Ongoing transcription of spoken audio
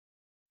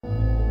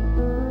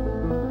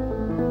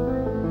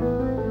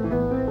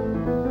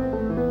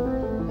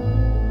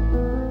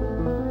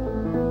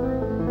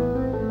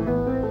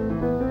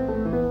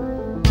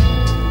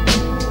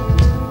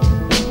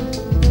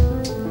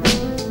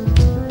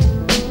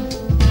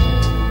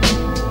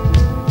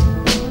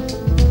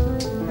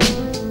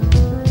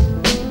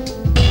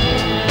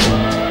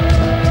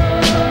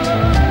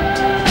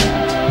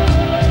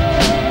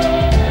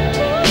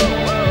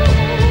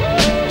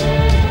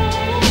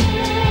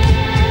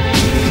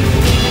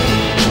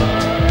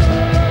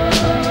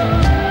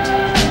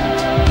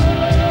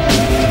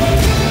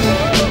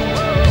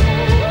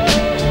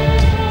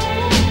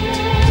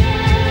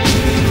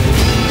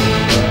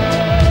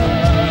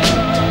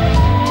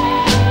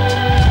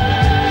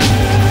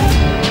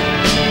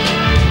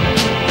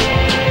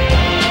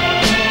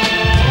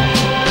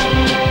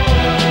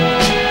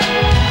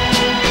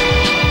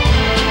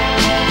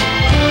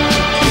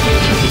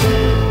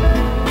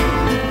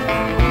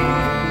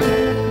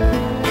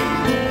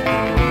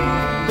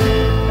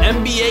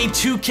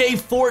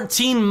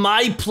2K14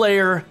 My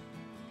Player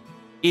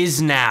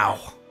is now.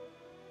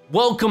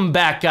 Welcome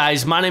back,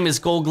 guys. My name is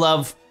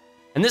GoldGlove,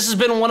 and this has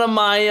been one of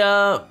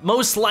my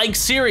most liked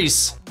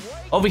series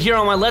over here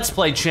on my Let's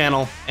Play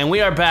channel, and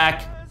we are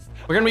back.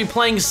 We're gonna be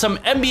playing some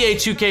NBA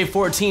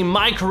 2K14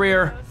 My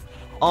Career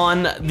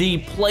on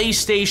the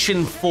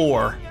PlayStation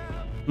 4.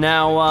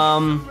 Now,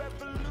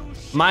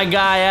 my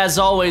guy, as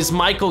always,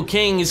 Michael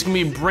King, he's gonna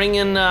be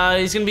bringing,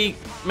 he's gonna be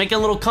making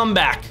a little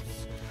comeback.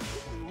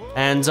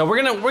 And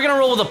we're gonna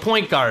roll with a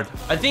point guard.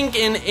 I think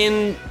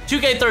in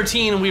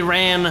 2K13 we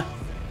ran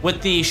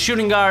with the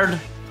shooting guard,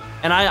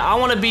 and I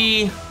want to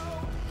be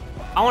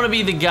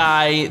the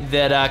guy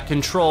that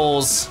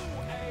controls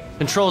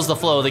the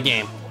flow of the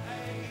game.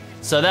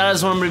 So that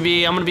is what I'm gonna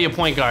be. I'm gonna be a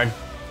point guard,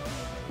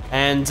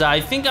 and I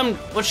think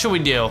what should we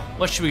do?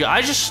 What should we go?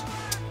 Should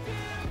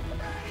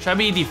I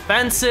be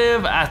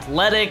defensive,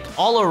 athletic,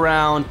 all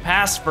around,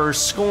 pass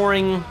first,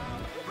 scoring?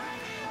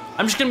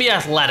 I'm just gonna be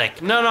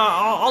athletic. No,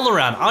 all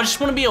around. I just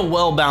wanna be a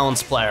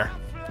well-balanced player.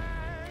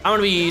 I'm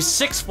gonna be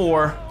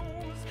 6'4",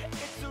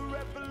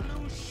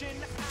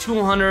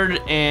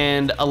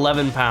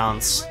 211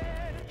 pounds.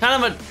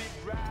 Kind of a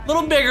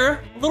little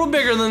bigger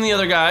than the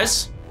other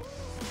guys.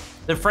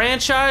 The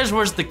franchise,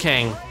 where's the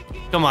king?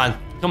 Come on,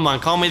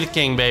 call me the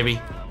king,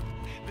 baby.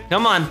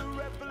 Come on,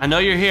 I know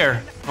you're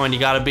here. Come on, you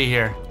gotta be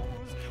here.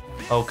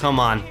 Oh, come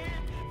on.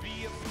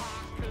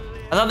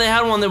 I thought they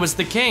had one that was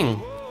the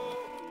king.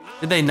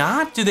 Did they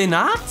not? Do they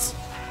not?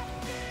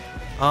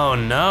 Oh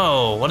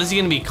no, what is he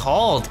gonna be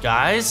called,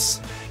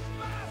 guys?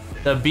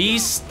 The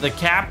Beast, the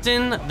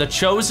Captain, the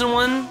Chosen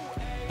One,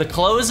 the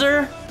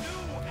Closer?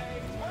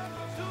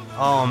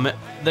 Oh man,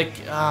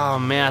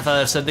 I thought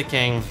I said the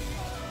King.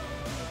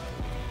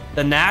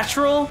 The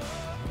Natural?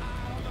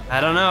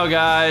 I don't know,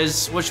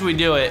 guys. What should we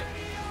do it?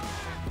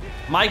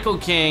 Michael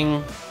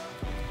King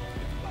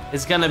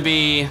is gonna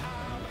be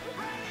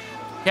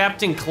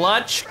Captain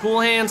Clutch, Cool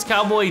Hands,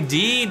 Cowboy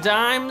D,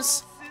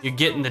 Dimes. You're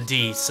getting the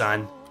D,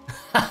 son.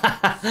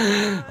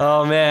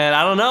 Oh man,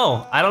 I don't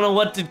know. I don't know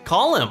what to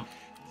call him.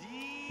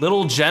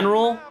 Little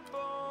General,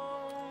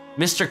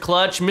 Mr.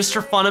 Clutch,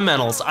 Mr.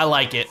 Fundamentals. I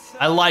like it.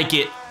 I like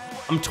it.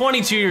 I'm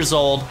 22 years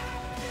old,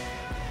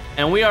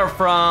 and we are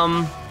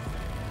from,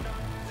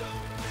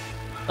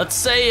 let's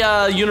say,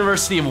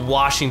 University of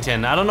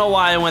Washington. I don't know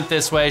why I went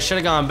this way. Should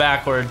have gone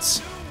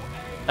backwards.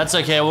 That's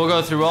okay. We'll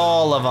go through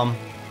all of them.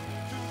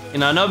 You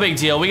know, no big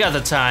deal. We got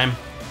the time.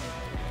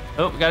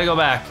 Oh, we gotta go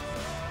back.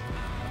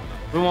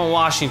 We want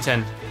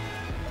Washington.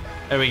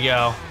 There we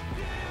go.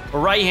 We're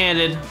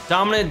right-handed.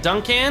 Dominant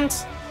dunk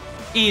hands?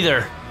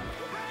 Either.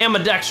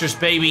 Ambidextrous,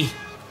 baby.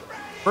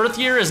 Birth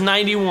year is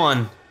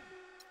 91.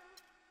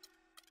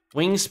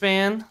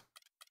 Wingspan.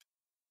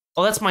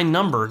 Oh, that's my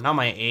number, not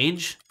my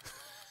age.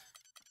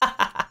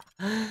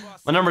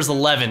 My number's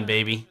 11,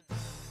 baby.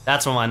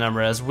 That's what my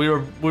number is. We were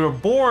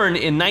born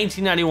in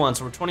 1991,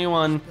 so we're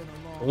 21.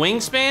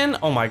 Wingspan?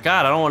 Oh my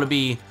god, I don't want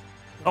to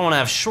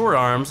have short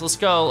arms. Let's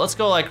go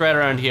like right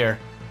around here.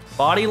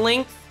 Body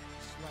length?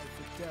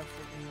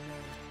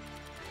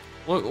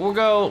 We'll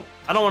go,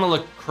 I don't want to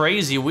look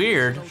crazy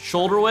weird.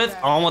 Shoulder width?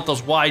 Oh, I want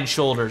those wide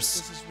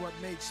shoulders.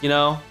 You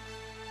know?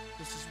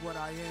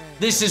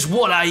 This is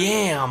what I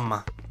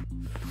am.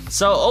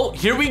 So, oh,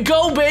 here we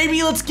go,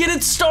 baby. Let's get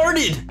it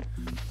started.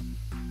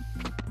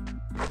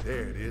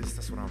 There it is.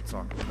 That's what I'm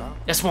talking about.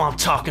 That's what I'm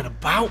talking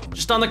about.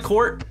 Just on the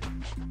court.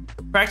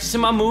 Practicing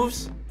my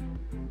moves.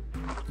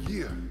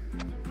 Yeah.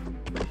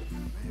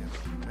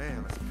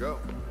 Man, let's go.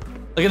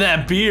 Look at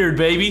that beard,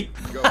 baby.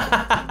 Go.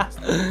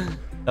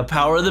 The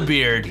power of the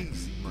beard.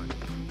 Easy money.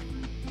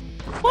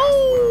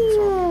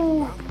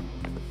 Woo!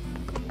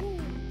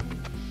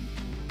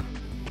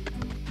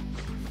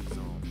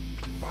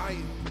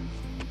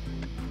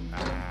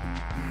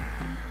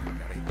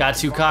 Got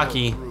too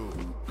cocky. Come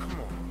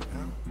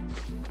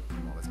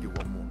on, let's get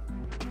one more.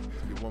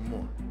 Let's get one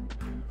more.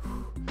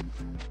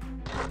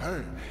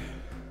 Bam.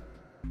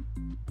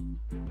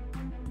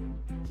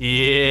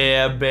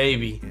 Yeah,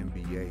 baby.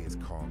 NBA is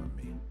calling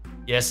me.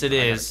 Yes, it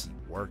is. Gotta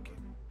keep working.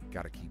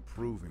 Gotta keep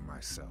proving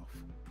myself.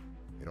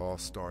 It all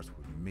starts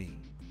with me.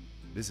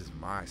 This is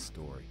my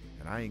story,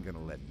 and I ain't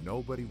gonna let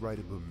nobody write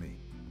it but me.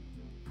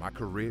 My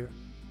career,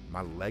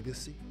 my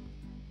legacy,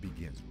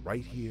 begins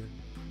right here,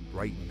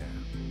 right now.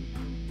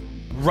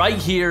 Right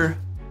here,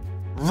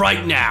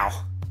 right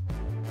now.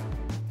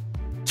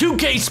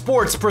 2K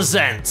Sports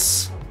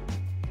presents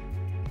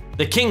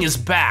The King is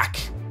Back.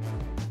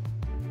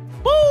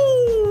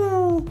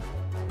 Woo!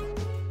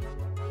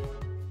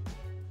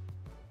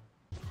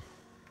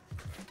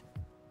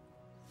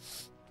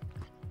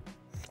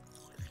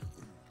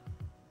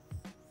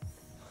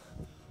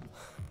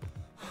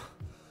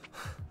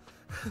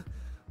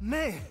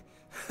 Man,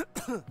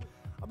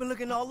 I've been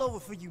looking all over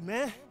for you,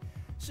 man.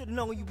 Should've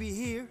known you'd be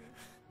here.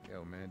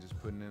 Yo, man, just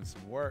putting in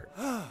some work.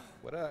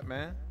 What up,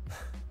 man?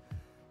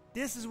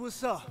 This is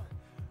what's up.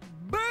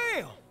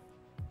 Bam!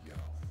 Yo,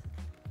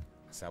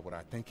 is that what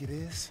I think it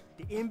is?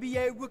 The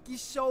NBA Rookie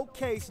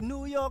Showcase,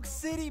 New York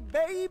City,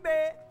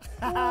 baby.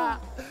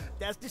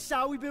 That's the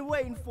shot we've been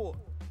waiting for.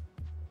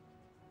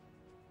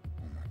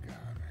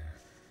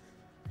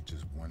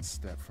 one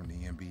step from the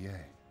NBA.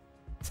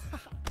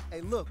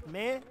 Hey, look,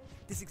 man.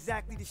 This is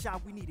exactly the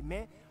shot we needed,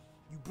 man.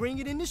 You bring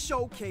it in the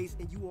showcase,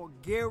 and you are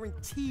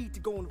guaranteed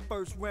to go in the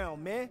first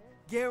round, man.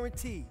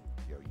 Guaranteed.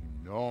 Yo,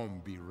 you know I'm gonna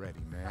be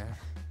ready, man.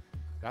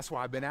 That's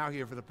why I've been out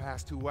here for the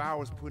past 2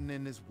 hours putting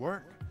in this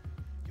work.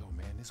 Yo,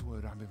 man, this is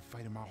what I've been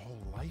fighting my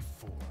whole life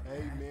for.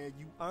 Hey, man,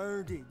 you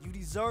earned it. You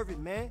deserve it,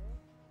 man.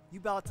 You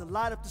about to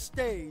light up the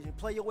stage and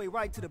play your way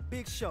right to the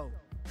big show.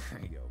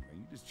 Yo, man,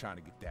 you just trying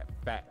to get that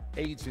fat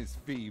agent's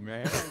fee,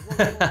 man. Hey,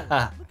 whoa, whoa,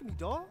 whoa. Look at me,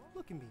 dog.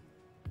 Look at me.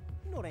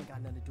 You know it ain't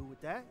got nothing to do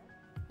with that.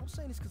 I'm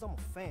saying this because I'm a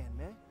fan,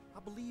 man. I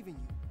believe in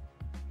you.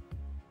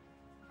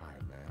 All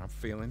right, man, I'm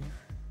feeling you.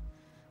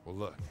 Well,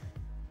 look,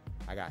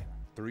 I got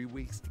 3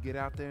 weeks to get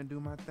out there and do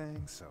my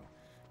thing, so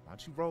why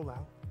don't you roll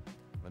out?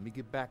 Let me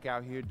get back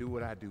out here, do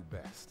what I do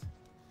best.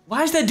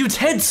 Why is that dude's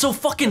head so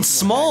fucking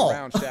small?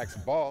 Round Shaq's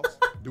balls.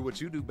 Do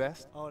what you do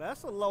best. Oh,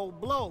 that's a low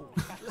blow.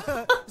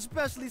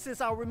 Especially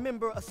since I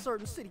remember a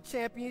certain city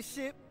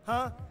championship,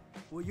 huh?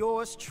 Well,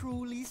 yours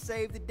truly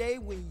saved the day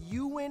when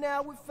you went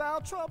out with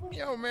foul trouble.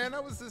 Yo, man,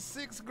 that was the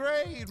 6th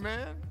grade,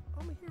 man.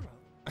 I'm a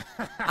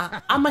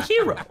hero. I'm a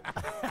hero.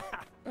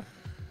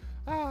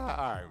 All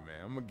right,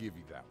 man, I'm gonna give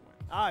you that one.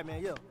 All right,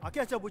 man, yo. I'll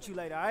catch up with you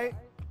later, all right?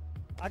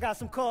 I got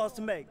some calls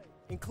to make,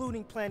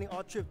 including planning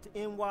our trip to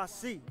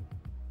NYC.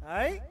 All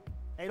right?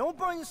 Hey, don't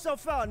burn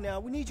yourself out now.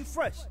 We need you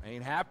fresh.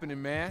 Ain't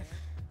happening, man.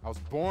 I was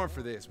born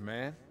for this,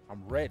 man.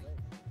 I'm ready.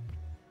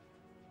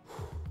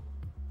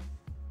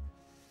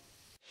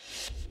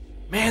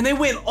 Man, they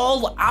went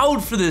all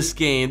out for this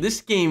game.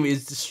 This game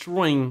is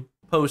destroying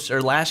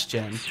last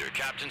gen. This is your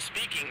captain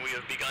speaking. We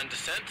have begun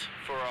descent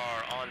for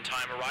our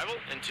on-time arrival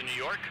into New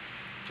York.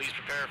 Please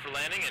prepare for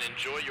landing and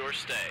enjoy your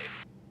stay.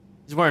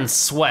 He's wearing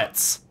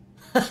sweats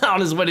on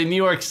his way to New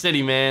York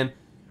City, man.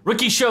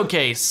 Rookie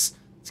showcase.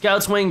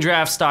 Scouts weighing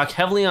draft stock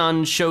heavily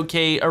on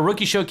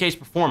rookie showcase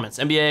performance.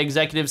 NBA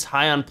executives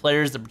high on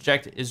players that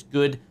project as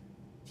good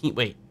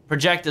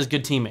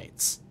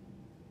teammates.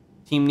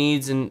 Team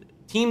needs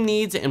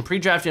and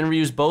pre-draft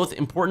interviews, both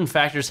important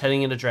factors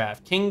heading into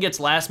draft. King gets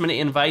last-minute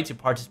invite to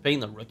participate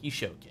in the rookie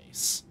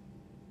showcase.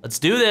 Let's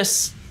do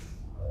this.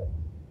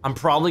 I'm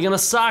probably gonna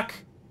suck.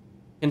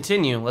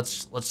 Continue.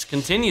 Let's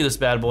continue this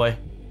bad boy.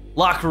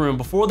 Locker room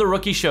before the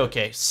rookie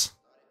showcase.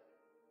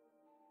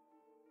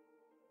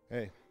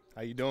 Hey,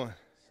 how you doing?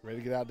 Ready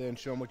to get out there and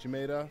show them what you're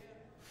made of?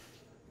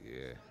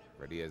 Yeah,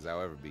 ready as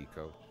I'll ever be,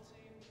 coach.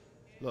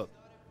 Look,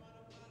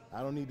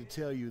 I don't need to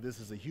tell you this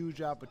is a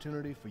huge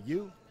opportunity for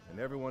you and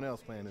everyone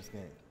else playing this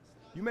game.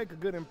 You make a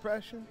good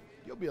impression,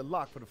 you'll be a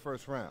lock for the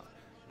first round.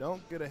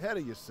 Don't get ahead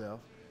of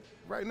yourself.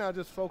 Right now,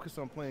 just focus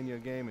on playing your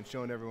game and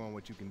showing everyone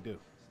what you can do.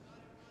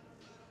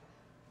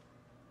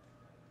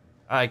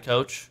 All right,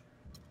 coach.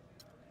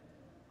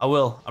 I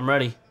will. I'm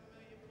ready.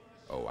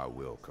 Oh, I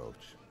will,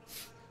 coach.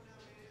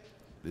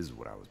 This is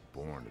what I was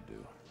born to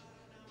do.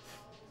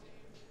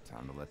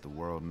 Time to let the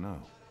world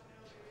know.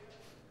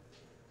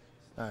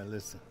 All right,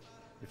 listen.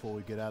 Before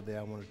we get out there,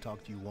 I want to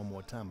talk to you one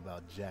more time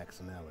about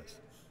Jackson Ellis.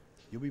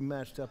 You'll be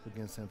matched up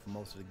against him for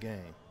most of the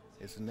game.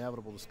 It's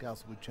inevitable the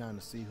scouts will be trying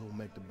to see who will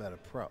make the better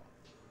pro.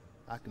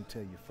 I can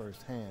tell you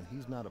firsthand,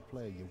 he's not a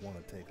player you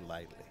want to take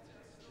lightly.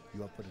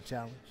 You up for the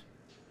challenge?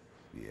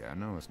 Yeah, I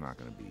know it's not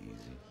gonna be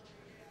easy.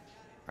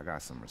 I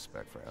got some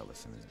respect for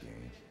Ellis in his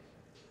game.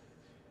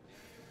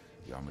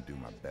 Yo, I'm gonna do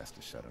my best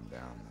to shut him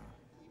down,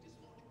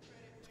 though.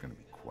 It's gonna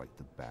be quite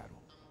the battle.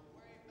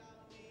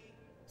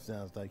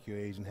 Sounds like your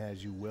agent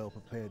has you well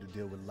prepared to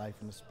deal with life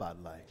in the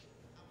spotlight.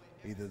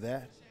 Either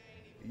that,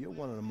 or you're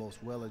one of the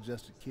most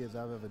well-adjusted kids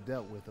I've ever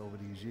dealt with over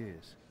these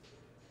years.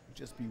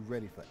 Just be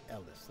ready for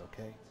Ellis,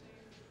 okay?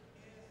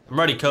 I'm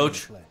ready,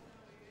 coach.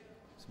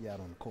 See you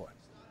out on the court.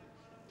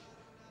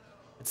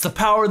 It's the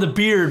power of the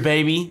beard,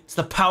 baby. It's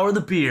the power of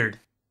the beard.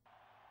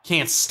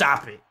 Can't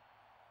stop it.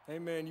 Hey,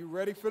 man, you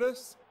ready for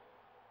this?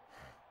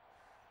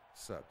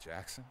 What's up,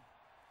 Jackson?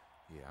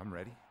 Yeah, I'm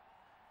ready.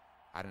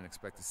 I didn't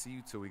expect to see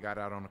you till we got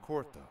out on the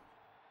court, though.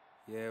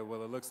 Yeah,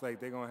 well, it looks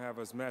like they're going to have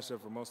us match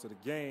up for most of the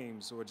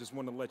game, so I just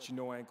want to let you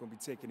know I ain't going to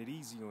be taking it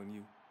easy on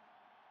you.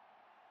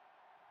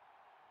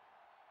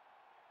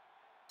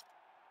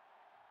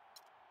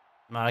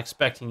 I'm not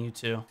expecting you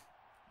to.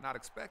 Not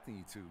expecting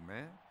you to,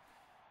 man.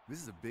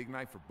 This is a big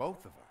night for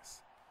both of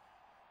us.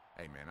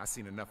 Hey, man, I've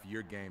seen enough of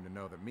your game to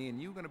know that me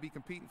and you are going to be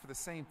competing for the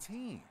same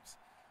teams.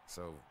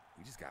 So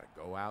we just got to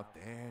go out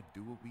there,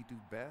 do what we do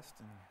best,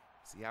 and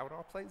see how it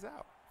all plays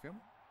out. Feel me?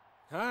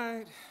 All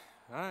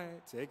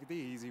right, take it the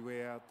easy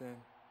way out then.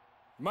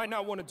 You might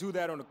not want to do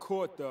that on the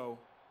court, though,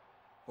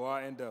 or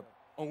I end up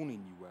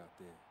owning you out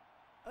there.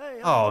 Hey,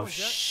 how you Oh, doing,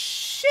 Jack?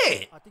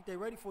 shit. I think they're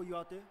ready for you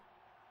out there.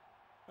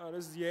 Oh,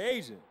 this is your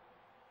agent.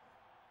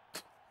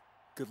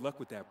 Good luck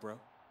with that, bro.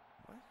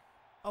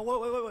 Oh,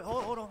 wait.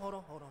 Hold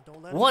on.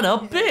 Don't let What him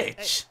a get your head.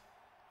 bitch. Hey,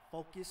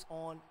 focus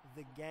on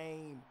the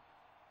game.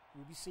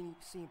 We'll be seeing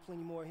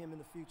plenty more of him in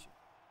the future.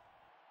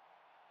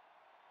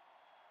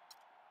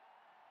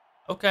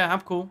 Okay,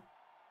 I'm cool.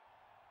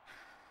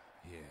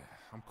 Yeah,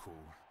 I'm cool.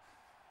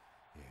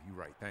 Yeah, you're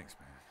right. Thanks,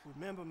 man.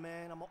 Remember,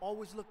 man, I'm going to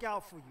always look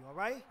out for you, all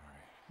right? All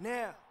right.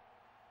 Now,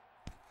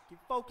 get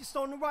focused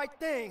on the right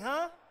thing,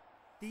 huh?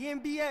 The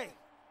NBA,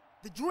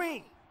 the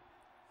dream.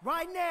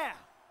 Right now,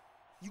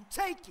 you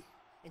take it,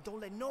 and don't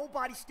let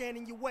nobody stand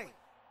in your way.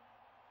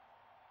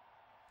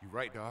 You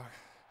right, dog.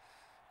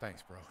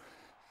 Thanks, bro.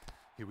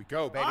 Here we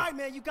go, baby. All right,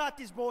 man, you got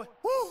this, boy.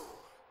 Woo!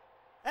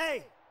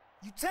 Hey,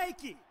 you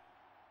take it.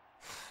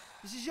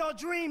 This is your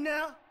dream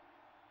now.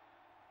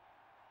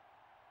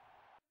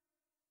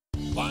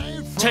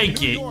 Live from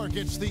Take New it. York,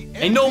 it's the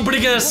Ain't nobody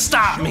NBA gonna Rookie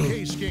stop me.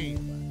 Showcase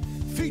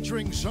game,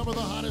 featuring some of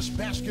the hottest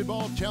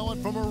basketball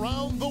talent from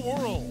around the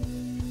world,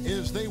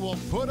 as they will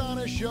put on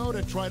a show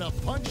to try to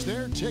punch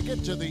their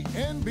ticket to the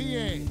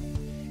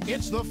NBA.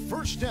 It's the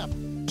first step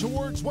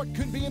towards what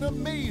could be an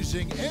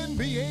amazing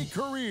NBA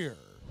career.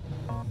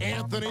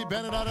 Anthony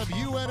Bennett out of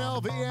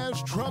UNLV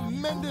has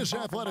tremendous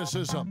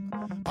athleticism,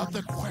 but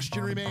the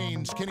question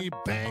remains, can he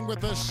bang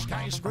with the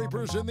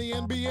skyscrapers in the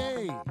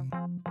NBA?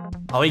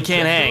 Oh, he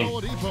can't hang.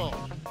 Oladipo,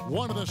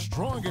 one of the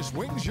strongest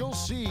wings you'll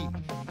see.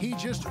 He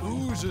just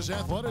oozes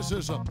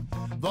athleticism.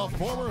 The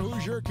former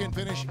Hoosier can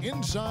finish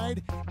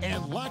inside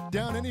and lock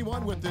down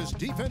anyone with this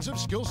defensive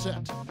skill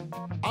set.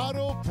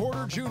 Otto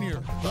Porter Jr.,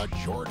 the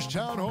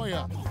Georgetown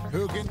Hoya,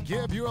 who can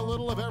give you a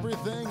little of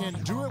everything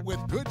and do it with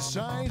good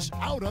size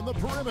out on the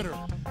perimeter.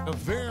 A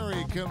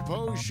very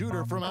composed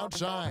shooter from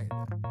outside.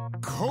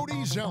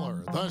 Cody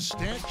Zeller, the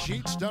stat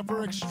sheet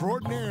stuffer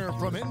extraordinaire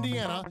from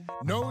Indiana,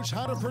 knows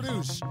how to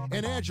produce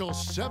an agile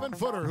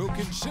 7-footer who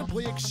can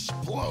simply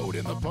explode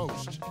in the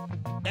post.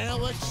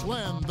 Alex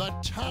Len, the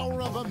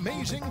tower of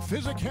amazing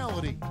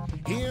physicality.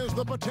 He has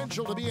the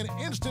potential to be an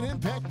instant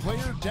impact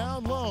player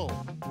down low,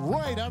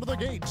 right out of the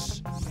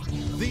gates.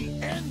 The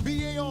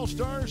NBA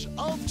All-Stars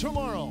of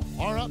tomorrow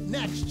are up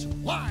next,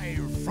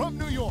 live from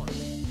New York.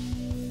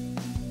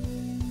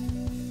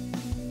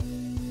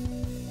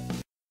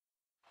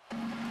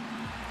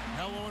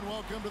 Hello and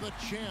welcome to the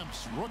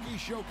Champs Rookie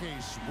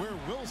Showcase, where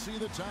we'll see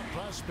the top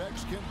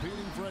prospects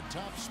competing for a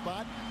top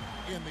spot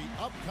in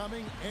the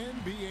upcoming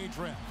NBA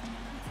Draft.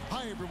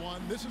 Hi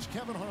everyone, this is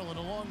Kevin Harlan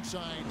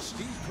alongside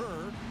Steve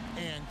Kerr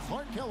and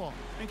Clark Kellogg.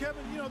 And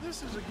Kevin, you know,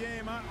 this is a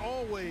game I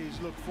always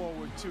look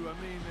forward to. I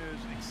mean,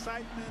 there's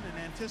excitement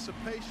and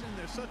anticipation.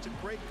 There's such a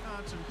great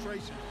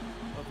concentration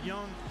of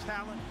young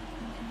talent.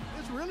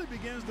 This really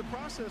begins the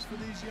process for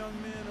these young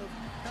men of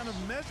kind of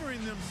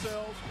measuring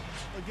themselves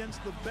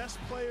against the best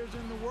players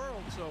in the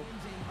world. So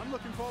I'm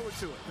looking forward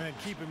to it. And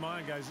keep in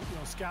mind, guys, you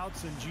know,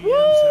 scouts and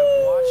GMs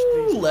have watched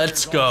these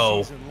Let's players go.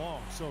 all season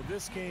long. So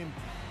this game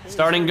is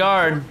Starting very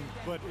guard. important,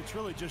 but it's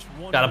really just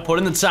one Gotta more put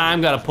in the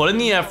time, gotta put in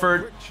the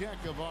effort. Quick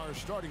check of our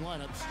starting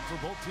lineups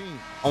for both teams.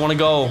 I wanna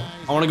go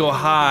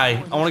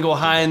high. I wanna go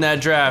high in that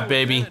draft,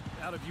 baby.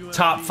 out of UNLV.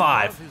 Top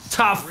 5. Love his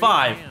Top great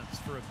 5. hands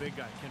for a big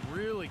guy. Can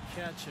really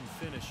catch and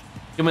finish.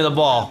 Give me the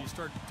ball. You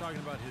start talking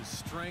about his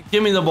strength.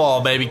 Give me the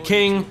ball, baby.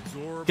 King.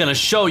 Gonna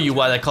show you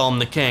why they call him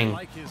the I king.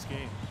 like his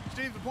game.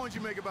 Steve, the point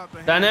you make about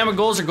the Dynamic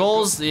goals are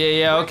goals?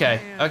 Yeah,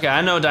 okay. Okay,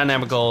 I know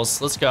dynamic goals.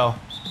 Let's go.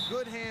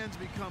 good hands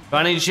become Do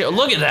I need to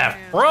look at that,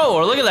 bro,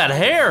 or look at that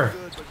hair.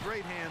 good, but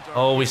great hands are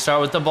Oh, we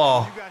start with the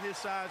ball. You got his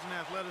size and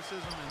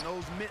athleticism and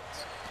those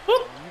mitts.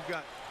 Whoop. You've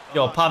got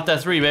Yo, pop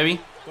that 3, baby.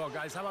 Well,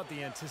 guys, how about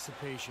the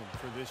anticipation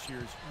for this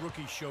year's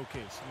rookie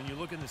showcase? When you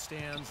look in the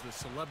stands, the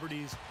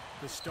celebrities,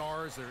 the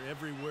stars, they're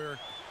everywhere.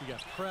 You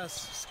got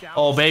press, scouts.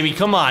 Oh, baby,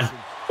 come on.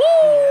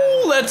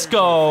 Woo, let's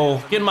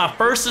go. Getting my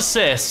first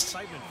assist.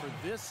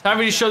 Time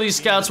for you to show these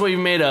scouts what you're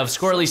made of.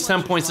 Score at least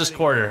 10 points this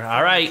quarter.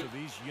 All right.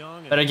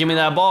 Better give me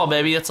that ball,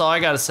 baby. That's all I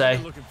gotta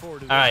say.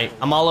 All right,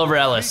 I'm all over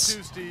Ellis.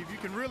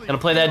 Gonna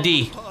play that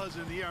D.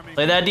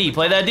 Play that D.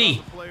 Play that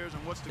D.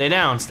 Stay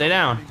down. Stay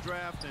down.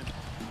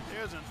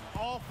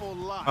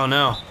 Oh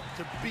no.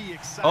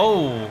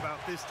 Oh.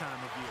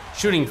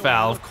 Shooting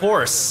foul. Of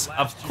course.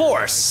 Of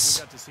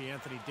course. It's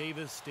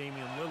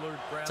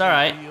all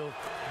right.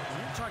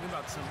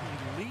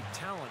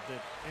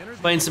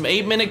 Playing some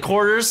 8-minute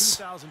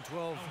quarters.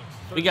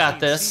 We got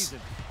this.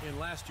 In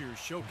last year's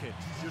showcase.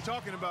 You're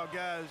talking about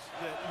guys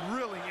that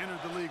really entered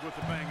the league with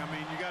a bang. I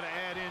mean, you got to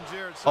add in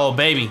Jared. Oh,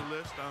 baby.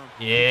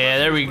 Yeah,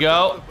 there we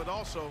go.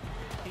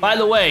 By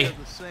the way,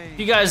 if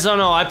you guys don't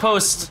know, I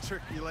post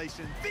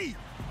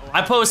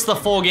the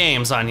full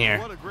games on here.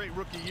 What a great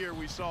rookie year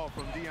we saw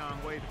from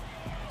Dion Waiters.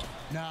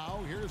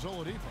 Now, here's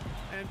Oladipo.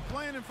 And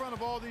playing in front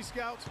of all these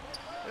scouts,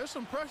 there's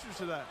some pressure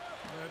to that.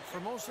 For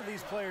most of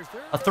these players,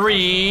 A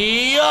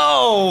 3.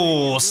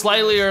 Oh,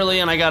 slightly early,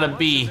 and I got a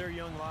B.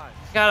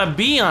 Got a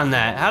B on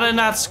that. How did I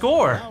not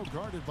score?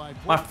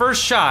 My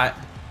first shot.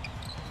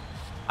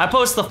 I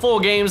post the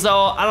full games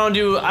though. I don't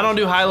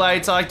do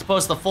highlights. I like to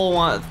post the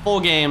full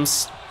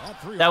games.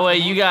 That way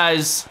you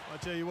guys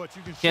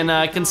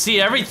can see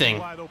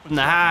everything, from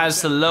the highs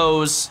to the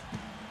lows,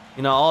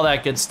 you know, all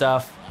that good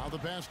stuff.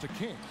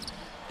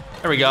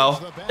 There we go.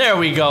 There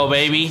we go,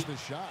 baby.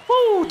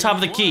 Woo, top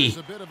of the key.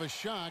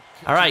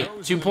 All right,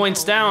 2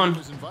 points down.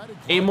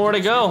 8 more to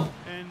go.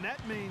 And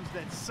that means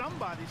that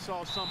somebody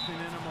saw something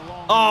in him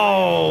along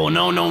Oh,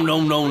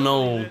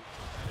 no.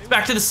 It's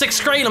back to the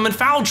 6th grade. I'm in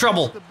foul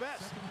trouble.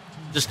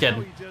 Just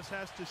kidding. He just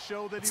has to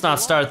show that Let's he not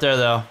belongs. start there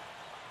though.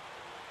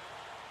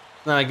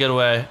 Not a good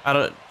way.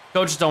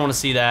 Coaches don't want to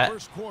see that.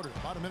 First quarter,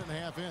 about a minute and a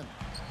half in.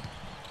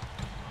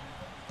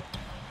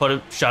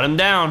 Shut him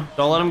down.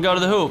 Don't let him go to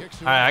the hoop.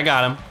 All right, I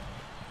got him.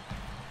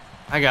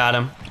 I got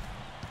him.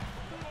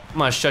 I'm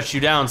gonna shut you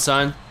down,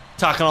 son.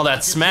 Talking all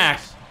that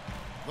smack.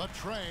 The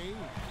tray.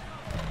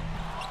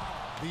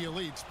 The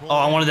elites pull Oh,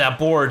 I wanted that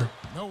board.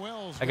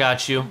 Noel's I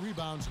got you. 2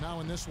 rebounds now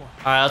in this one.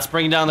 All right, let's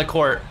bring it down the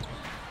court.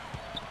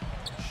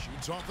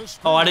 Shoots off the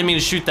Oh, I screen. didn't mean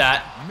to shoot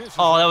that.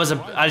 Oh, that was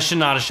I should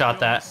not have shot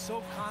that.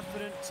 So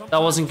confident.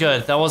 That wasn't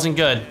good. That wasn't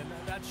good. And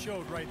that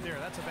showed right there.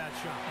 That's a bad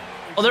shot.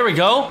 Oh, there we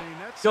go. I mean,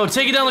 that's Yo,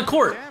 take it down the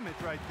court. damage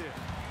right there.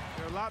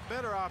 There are a lot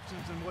better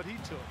options than what he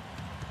took.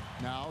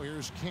 Now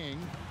here's King.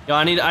 Yo,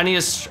 I need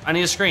a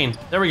screen.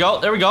 There we go.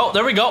 There we go.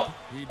 There we go.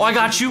 Oh, I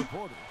got you.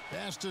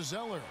 Pass to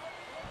Zeller.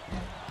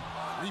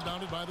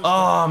 Rebounded by the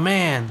Oh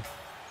man.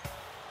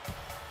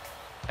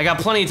 I got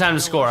plenty of time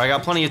to score. I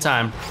got plenty of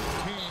time.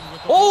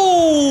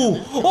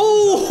 Oh!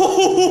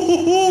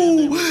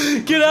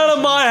 Oh! Get out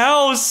of my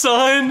house,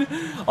 son!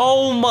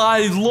 Oh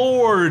my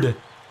lord!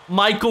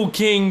 Michael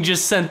King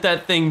just sent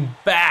that thing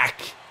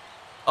back.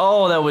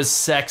 Oh, that was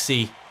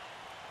sexy.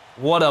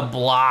 What a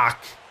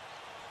block.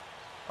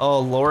 Oh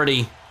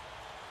lordy.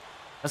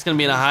 That's gonna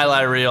be in a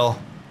highlight reel.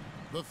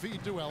 The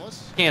feed to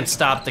Ellis. Can't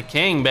stop the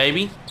King,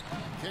 baby.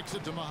 Kicks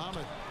it to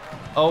Muhammad.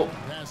 Oh,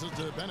 Passes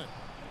to Bennett.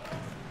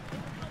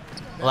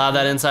 allow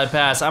that inside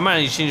pass. I might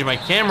need to change my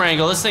camera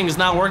angle. This thing is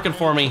not working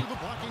for me. The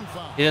blocking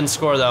foul. He didn't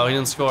score though. He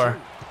didn't score.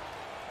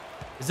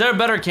 Is there a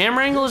better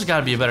camera angle? There's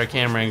gotta be a better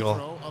camera angle.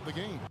 Throw of the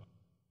game.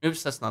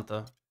 Oops, that's not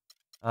the.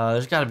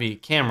 There's gotta be a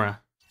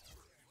camera.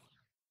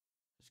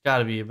 There's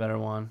gotta be a better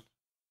one.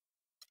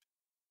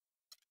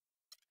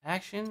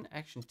 Action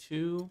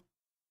 2.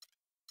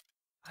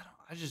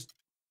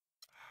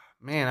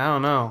 Man, I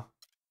don't know.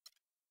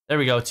 There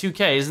we go.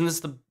 2K. Isn't this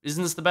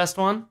the best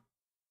one?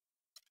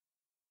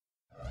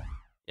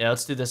 Yeah,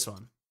 let's do this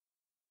one.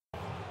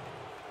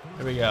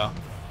 There we go.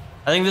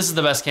 I think this is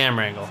the best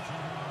camera angle.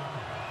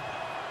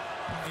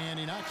 And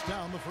he knocks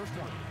down the first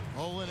one.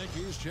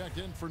 Olenek is checked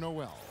in for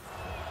Noel.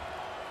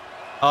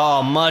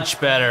 Oh, much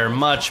better.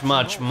 Much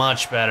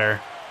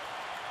better.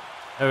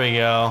 There we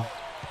go.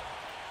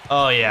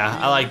 Oh yeah,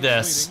 I like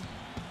this.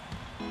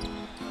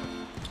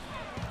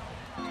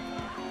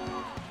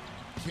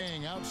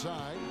 King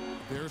outside.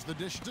 There's the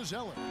dish to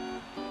Zeller.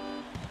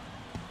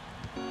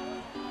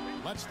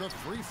 Lets the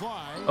three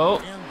fly. Oh.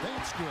 And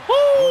that's good.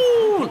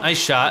 Woo! Nice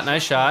shot,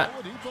 nice shot.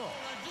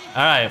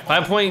 All right,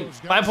 5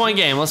 point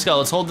game. Let's go.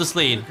 Let's hold this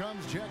lead.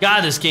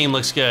 God, this game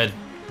looks good.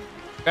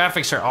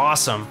 Graphics are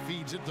awesome.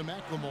 Feeds it to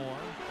McLemore.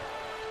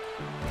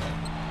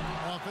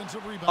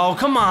 Offensive rebound. Oh,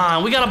 come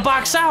on. We got to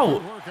box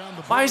out.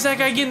 Why is that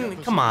guy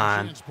getting... Come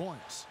on.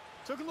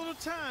 Took a little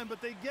time,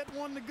 but they get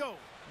one to go.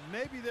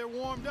 Maybe they're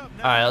warmed up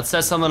now. All right, let's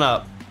set something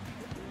up.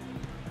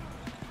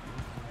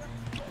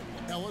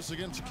 Ellis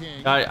against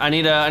King. All right, I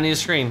need a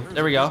screen.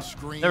 There we go.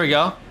 There we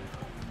go.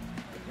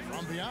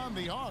 From beyond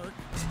the arc.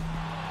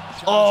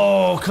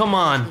 Oh, come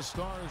on. The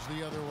stars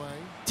the other way.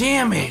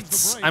 Damn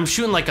it. I'm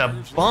shooting like a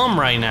bum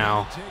right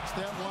now. Takes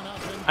that one up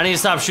and I need to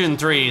stop shooting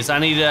threes. I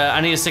need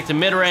to stick to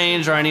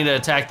mid-range, or I need to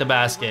attack the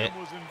basket.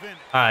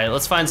 All right,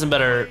 let's find some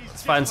better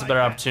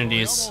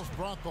opportunities. almost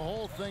brought the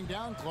whole thing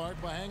down,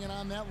 Clark, by hanging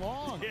on that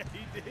long. Yeah,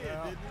 he did.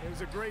 Well, it was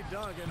a great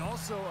dunk and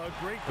also a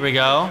great. Here we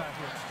go.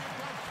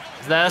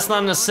 That's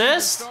not an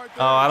assist? Oh,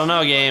 I don't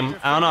know, game.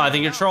 I don't know. I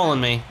think you're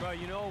trolling me. Well,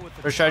 you know, with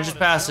the Or should I just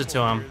pass it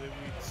to him? here, that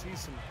we'd see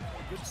some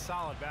good,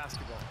 solid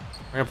basketball.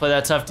 We're gonna play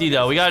that tough D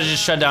though. We gotta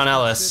just shut down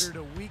Ellis.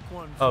 Considered a weak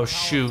one for Oh, power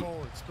shoot.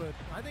 forwards, but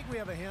I think we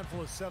have a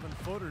handful of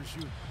 7-footers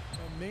who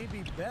may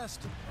be best.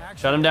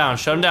 Shut him down,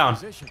 shut him down.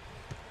 Position.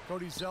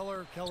 Cody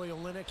Zeller, Kelly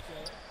Olynyk,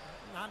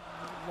 not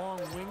long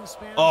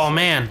wingspan. Oh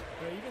man.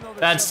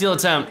 Bad steal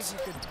attempt.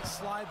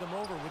 Slide them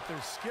over with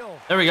their skill.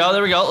 There we go,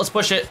 there we go. Let's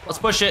push it. Let's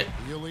push it.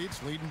 The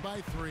elites leading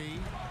by 3.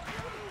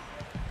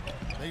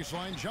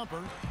 Baseline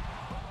jumper.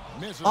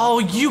 Misses. Oh,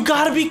 you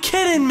gotta be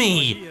kidding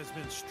me.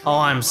 Oh,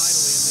 I'm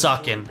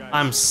sucking.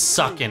 I'm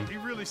sucking. He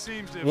really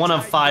seems to have 1 of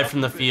tightened 5 up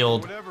from the a bit.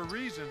 field. For whatever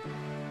reason,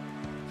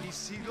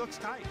 he looks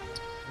tight.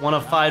 1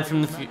 of 5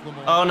 from the field.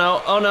 Oh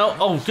no, oh no.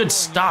 Oh, good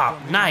stop.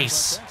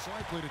 Nice. That's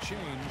likely to change.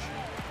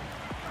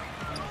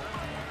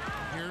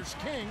 Here's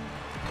King.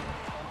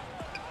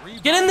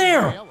 Get in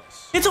there.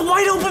 It's a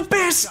wide open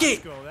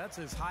basket. That's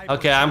as high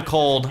Okay, I'm percentage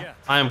cold. as it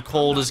gets. I am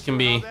cold as can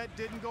be. That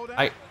didn't go down.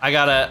 I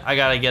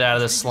gotta get out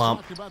of this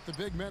slump.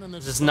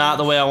 This is not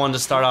the way I wanted to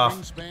start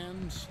off.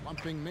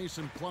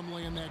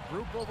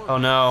 Oh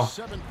no.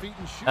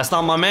 That's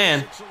not my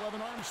man.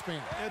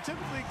 Yeah,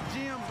 typically,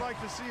 GMs like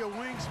to see a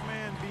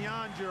wingspan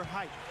beyond your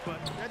height,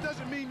 but that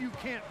doesn't mean you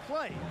can't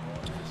play.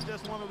 It's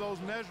just one of those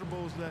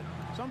measurables that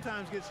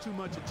sometimes gets too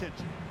much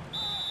attention.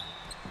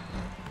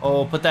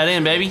 Oh, put that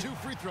in, baby. 2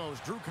 free throws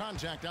drew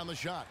contact on the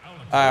shot. All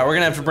right, we're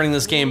gonna have to bring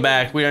this game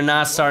back. We are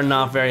not starting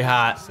off very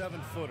hot.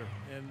 7-footer.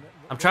 And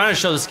I'm trying to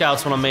show the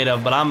scouts what I'm made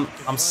of, but I'm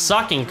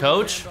sucking,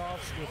 coach.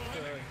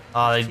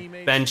 Oh, they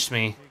benched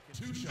me.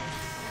 They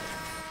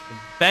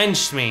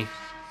Benched me.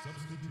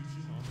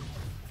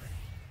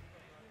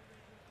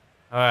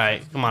 All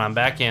right, come on, I'm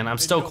back in. I'm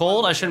still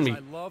cold. I shouldn't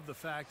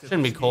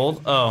be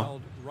cold.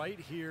 Oh,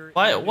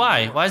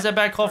 why? Why is that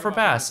bad call for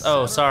pass?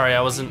 Oh, sorry,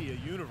 I wasn't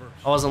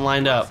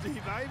lined up.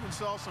 Steve, I even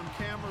saw some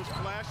cameras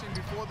flashing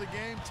before the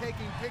game,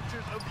 taking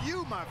pictures of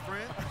you, my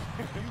friend.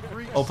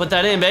 Oh, put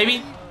that in,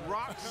 baby.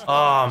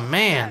 Oh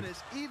man.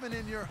 Even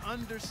in your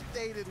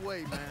understated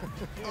way, man.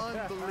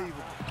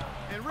 Unbelievable.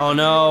 Oh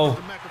no.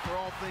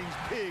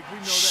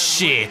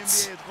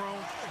 Shit.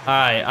 All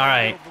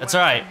right. That's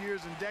all right.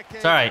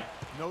 It's all right.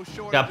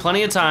 Got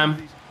plenty of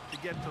time. To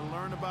get to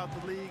learn about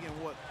the league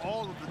and what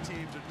all of the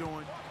teams are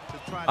doing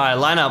to try. All right,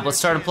 line up. Let's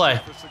start a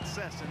play. For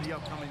success in the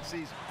upcoming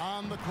season.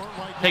 On the court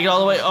right Take it all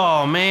the way.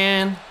 Oh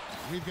man.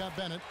 We've got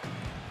Bennett.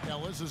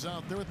 Ellis is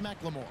out there with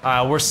McLemore.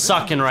 All right, we're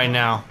sucking right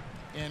now.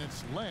 And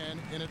it's Len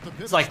in at the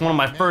It's like one of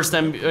my first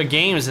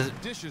games in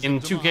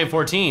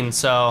 2K14,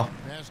 so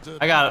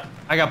I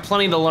got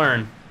plenty to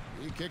learn.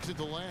 He kicks it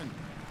to Len.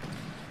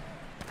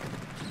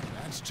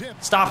 That's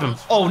tipped. Stop him.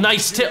 Oh,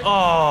 nice tip.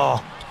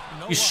 Oh,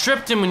 you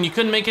stripped him when you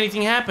couldn't make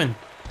anything happen.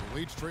 The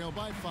Leeds trail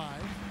by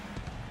 5.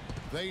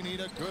 They need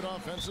a good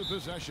offensive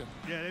possession.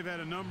 Yeah, they've had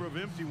a number of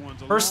empty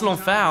ones. Personal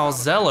foul,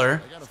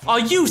 Zeller. Oh,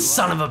 you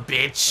son of a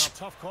bitch.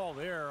 Tough call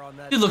there on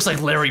that. He looks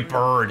like Larry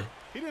Bird.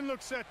 He didn't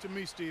look set to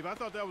me, Steve. I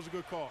thought that was a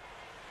good call.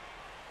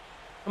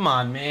 Come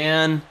on,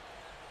 man.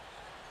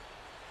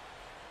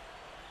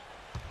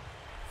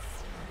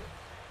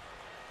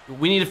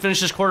 We need to finish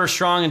this quarter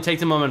strong and take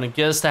the moment and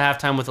get us to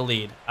halftime with a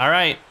lead. All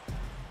right.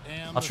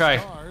 And I'll try.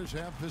 The Stars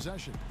have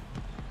possession.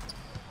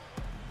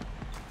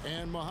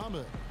 And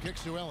Muhammad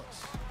kicks to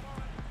Ellis.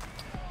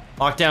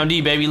 Lockdown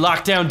D, baby.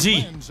 Lockdown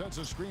D.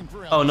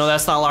 Oh, no,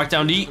 that's not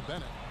lockdown D.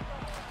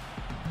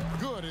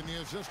 Good, and the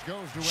assist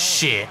goes to Ellis.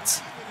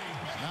 Shit.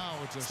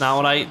 That's not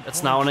what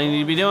I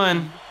need to be doing.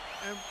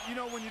 And you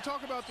know, when you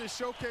talk about this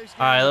showcase,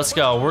 all right, let's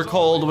go. We're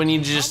cold. We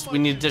need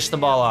to dish the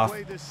ball off.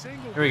 Here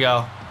we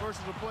go.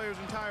 Versus the player's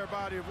entire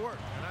body of work.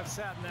 And I've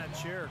sat in that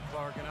chair,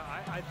 Clark, and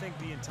I think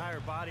the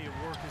entire body of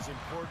work is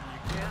important.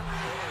 You can't.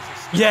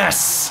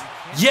 Yes.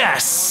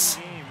 Yes.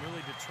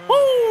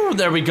 Woo!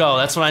 There we go.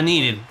 That's what I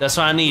needed. That's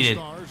what I needed.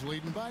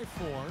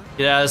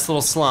 Get out of this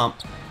little slump.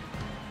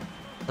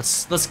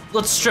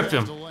 Let's strip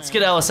him. Let's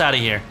get Ellis out of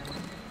here.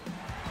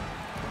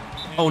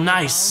 Oh,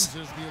 nice.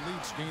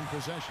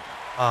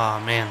 Oh,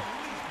 man.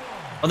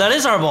 Oh, that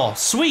is our ball.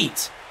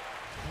 Sweet.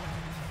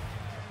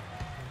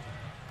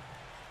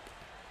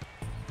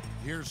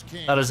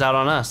 That is out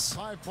on us.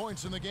 5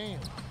 points in the game.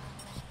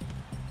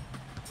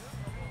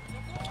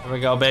 There we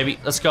go, baby.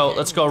 Let's go.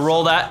 Let's go.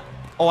 Roll that.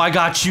 Oh, I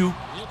got you.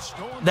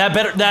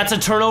 That's a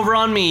turnover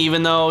on me,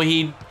 even though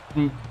he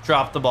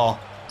dropped the ball.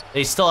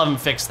 They still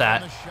haven't fixed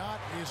that.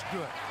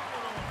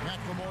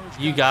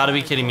 You gotta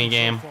be kidding me,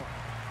 game.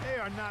 They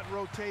are not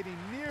rotating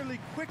nearly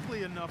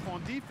quickly enough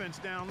on defense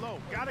down low.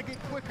 Gotta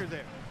get quicker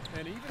there.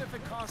 And even if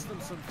it costs them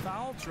some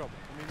foul trouble,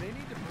 I mean, they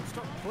need to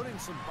start putting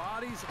some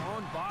bodies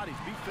on bodies.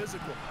 Be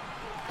physical.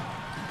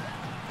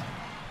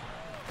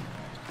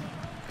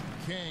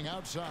 King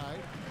outside.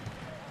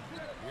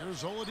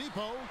 Here's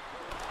Oladipo.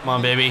 Come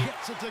on, baby.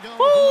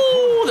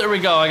 Woo! There we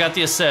go. I got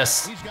the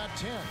assist.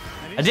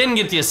 I didn't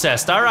get the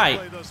assist. All right.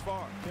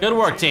 Good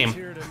work,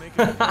 team.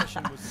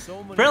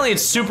 Apparently,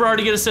 it's super hard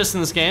to get assists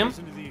in this game.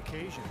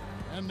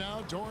 And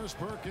now Doris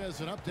Burke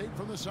has an update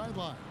from the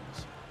sidelines.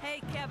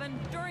 Hey, Kevin,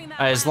 during that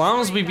As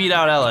long as we beat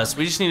out Ellis,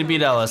 we just need to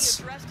beat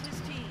Ellis.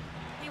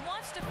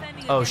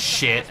 Oh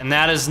shit! And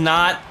that is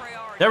not.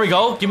 There we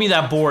go. Give me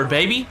that board,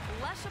 baby.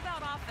 Less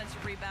about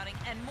offensive rebounding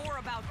and more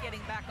about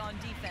getting back on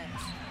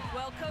defense.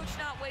 Well, coach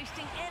not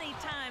wasting any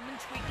time in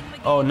tweaking the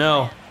game. Oh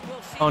no.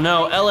 Oh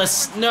no,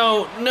 Ellis.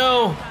 No,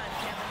 no.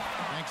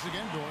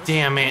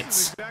 Damn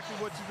it.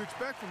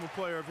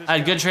 I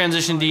had good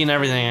transition D and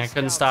everything. I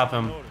couldn't stop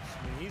him.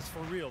 He's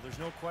for real. There's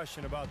no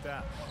question about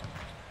that.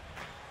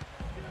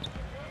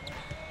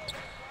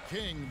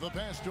 King, the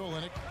pass to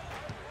Olenek.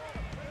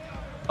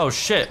 Oh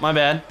shit, my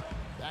bad.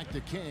 Back to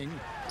King.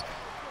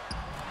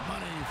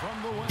 Money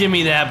from the wing. Give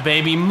me that,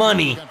 baby.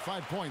 Money. Got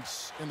 5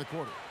 points in the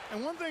quarter.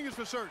 And one thing is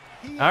for certain.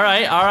 All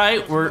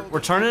right. We're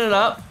turning it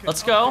up.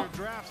 Let's go.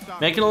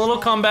 Making a little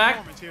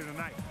comeback.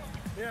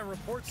 Yeah,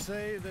 reports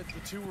say that the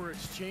two were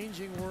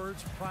exchanging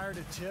words prior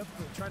to tip,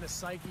 trying to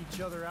psych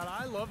each other out.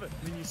 I love it.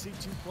 I mean, you see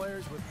two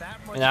players with that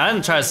much. Yeah, I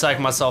didn't try to psych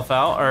myself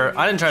out, or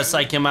I didn't try to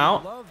psych him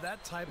out.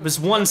 It was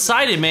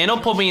one-sided, man.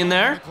 Don't put me in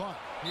there.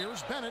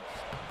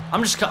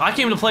 I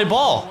came to play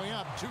ball.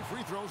 2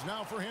 free throws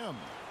now for him.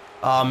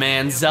 Oh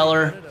man,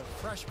 Zeller.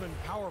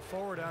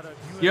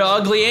 You're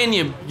ugly and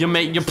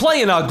you're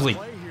playing ugly.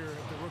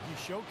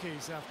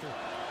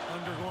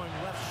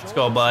 Let's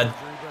go, bud.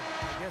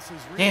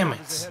 Damn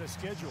it.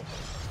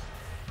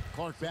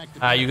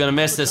 You're gonna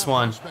miss this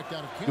one.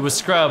 He was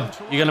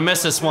scrubbed. You're gonna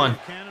miss this one.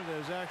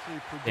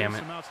 Damn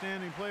it. All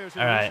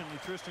right.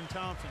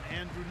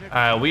 All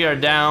right, we are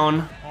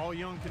down. All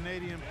young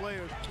Canadian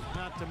players,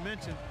 not to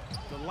mention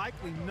the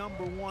likely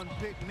 #1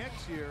 pick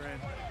next year.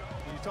 And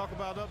when you talk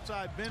about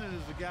upside, Bennett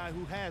is the guy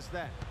who has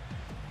that.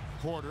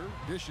 Porter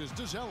dishes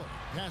to Zeller.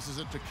 Passes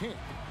it to King.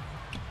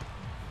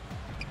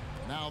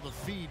 Now the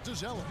feed to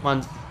Zeller. Come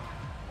on.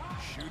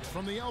 Shoots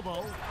from the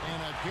elbow.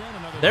 And again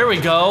another. There we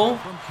go.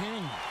 From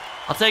King.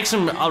 I'll take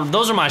some.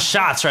 Those are my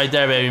shots right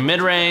there, baby.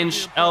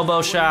 Mid-range,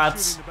 elbow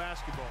shots,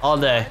 all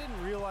day. I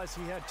didn't realize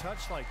he had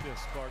touch like this,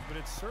 Bart, but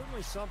it's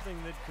certainly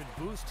something that could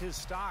boost his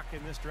stock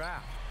in this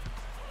draft.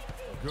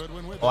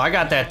 Goodwin with Oh, I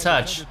got that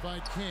touch.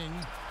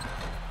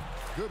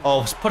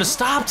 Oh, put a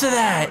stop to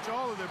that.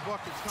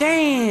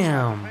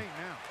 Damn.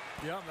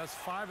 Yeah, that's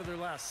 5 of their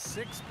last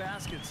 6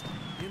 baskets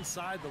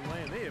inside the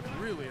lane. They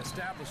have really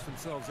established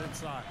themselves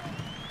inside.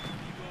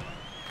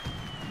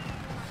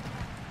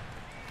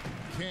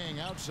 King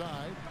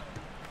outside.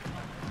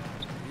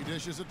 He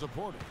dishes it to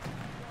Porter.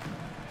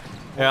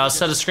 Here, I'll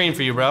set a screen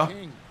for you, bro.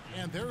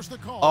 And there's the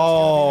call.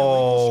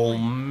 Oh,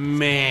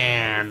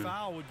 man.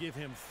 Foul would give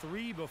him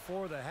 3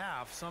 before the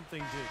half,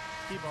 something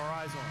to keep our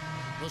eyes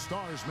on. The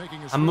Stars making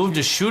I moved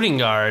to shooting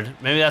guard.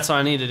 Maybe that's what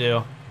I need to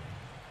do.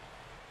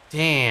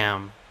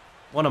 Damn.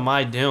 What am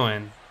I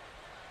doing?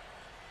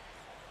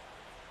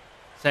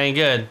 This ain't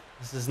good.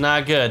 This is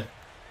not good.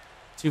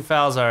 2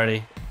 fouls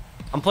already.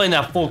 I'm playing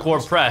that full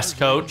court press,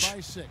 coach.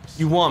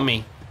 You want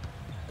me.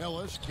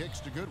 Ellis kicks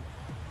to Goodwin.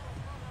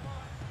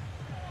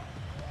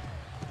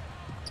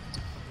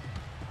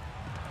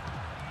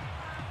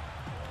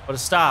 What a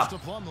stop.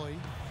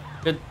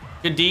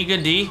 Good D,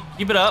 good D.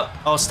 Keep it up.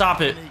 Oh, stop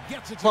it.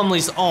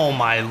 Plumlee's, oh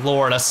my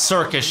lord, a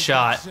circus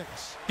shot.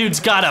 Dude's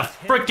got a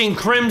freaking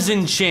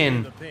crimson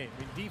chin.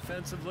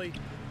 Defensively,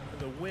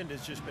 the wind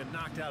has just been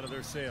knocked out of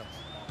their sails.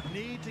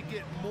 Need to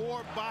get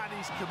more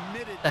bodies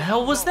committed. The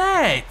hell was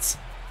that?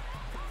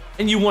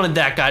 And you wanted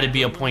that guy to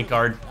be a point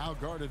guard.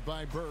 Outguarded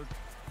by Burke.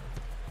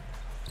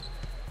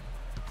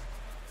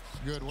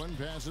 Goodwin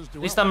passes to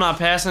At least I'm not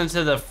passing it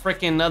to the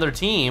freaking other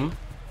team.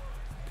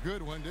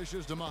 Goodwin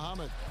dishes to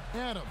Muhammad.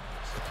 Adams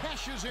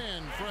cashes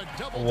in for a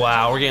double.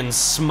 Wow, we're getting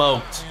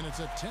smoked. And it's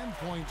a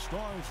 10-point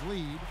Stars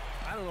lead.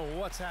 I don't know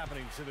what's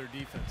happening to their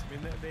defense. I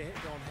mean, they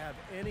don't have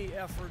any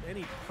effort,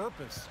 any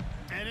purpose.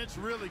 And it's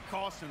really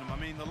costing them. I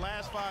mean, the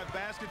last 5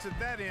 baskets at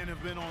that end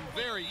have been on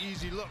very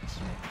easy looks.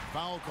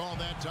 Foul call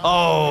that time.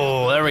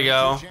 Oh, there we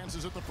go.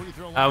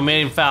 We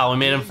made him foul. We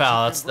made him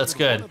foul. That's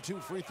good. 2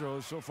 free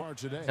throws so far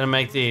today. Gonna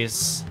make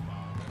these.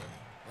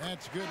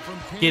 That's good from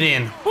King. Get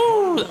in.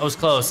 Woo! That was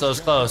close. That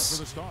was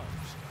close.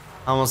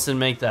 I almost didn't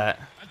make that.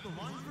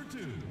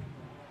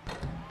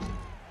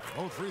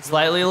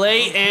 Slightly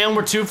late, and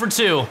we're 2 for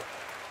 2.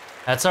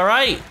 That's all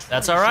right.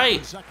 That's all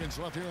right. Seconds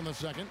left here in the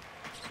second.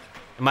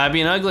 It might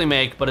be an ugly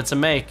make, but it's a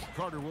make.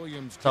 Carter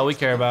Williams. That's all we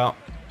care about.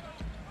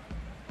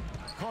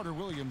 Carter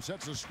Williams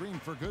sets a screen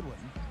for Goodwin.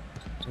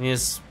 I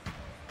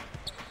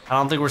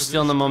don't think we're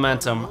stealing the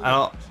momentum.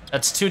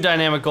 That's 2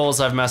 dynamic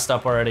goals I've messed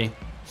up already.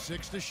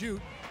 6 to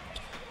shoot.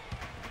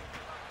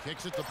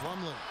 Kicks it to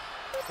Plumlee.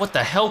 What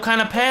the hell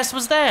kind of pass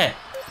was that?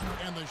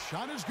 And the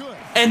shot is good.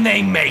 And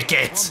they make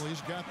it.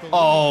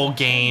 Oh,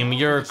 game,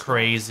 you're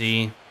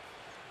crazy.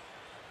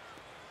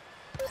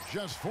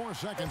 Just 4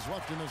 seconds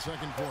left in the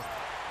second quarter.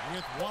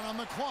 With 1 on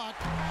the clock.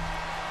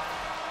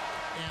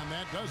 And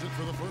that does it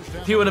for the first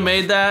half. If he would have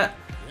made that,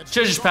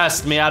 should have just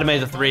passed me. I'd have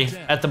made the 3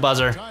 at the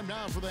buzzer.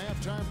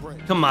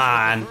 Come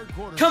on.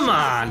 Come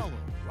on.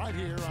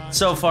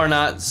 So far,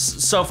 not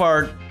so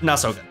good.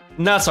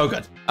 Not so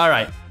good. All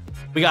right.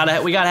 We got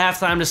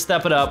halftime to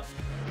step it up.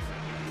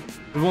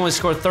 We've only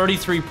scored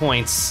 33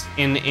 points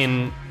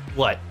in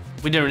what?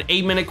 We did in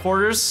 8-minute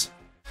quarters.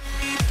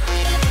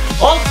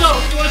 Also,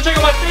 if you want to check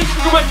out my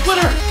Facebook or my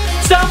Twitter,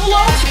 it's down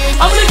below.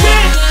 I'm gonna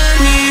get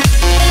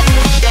it.